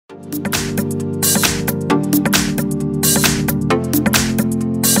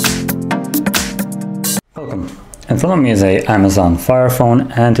Welcome. In front of me is a Amazon Fire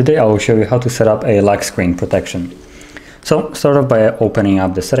Phone, and today I will show you how to set up a lock screen protection. So start off by opening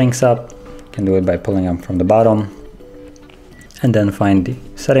up the settings app. You can do it by pulling up from the bottom and then find the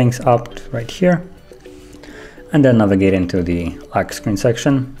settings app right here, and then navigate into the lock screen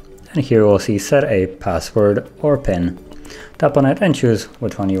section, and here we'll see set a password or PIN. Tap on it and choose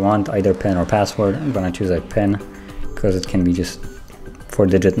which one you want, either PIN or password. I'm gonna choose a PIN because it can be just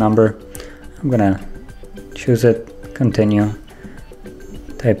 4-digit number. I'm gonna choose it, continue,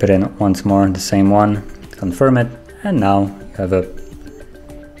 type it in once more, the same one, confirm it, and now you have a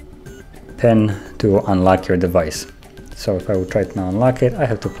PIN to unlock your device. So if I would try to now unlock it, I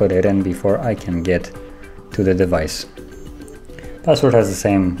have to put it in before I can get to the device. Password has the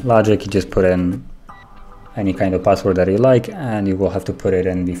same logic, you just put in any kind of password that you like and you will have to put it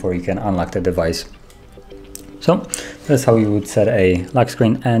in before you can unlock the device. So that's how you would set a lock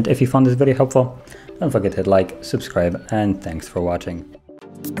screen, and if you found this video helpful, don't forget to hit like, subscribe, and thanks for watching.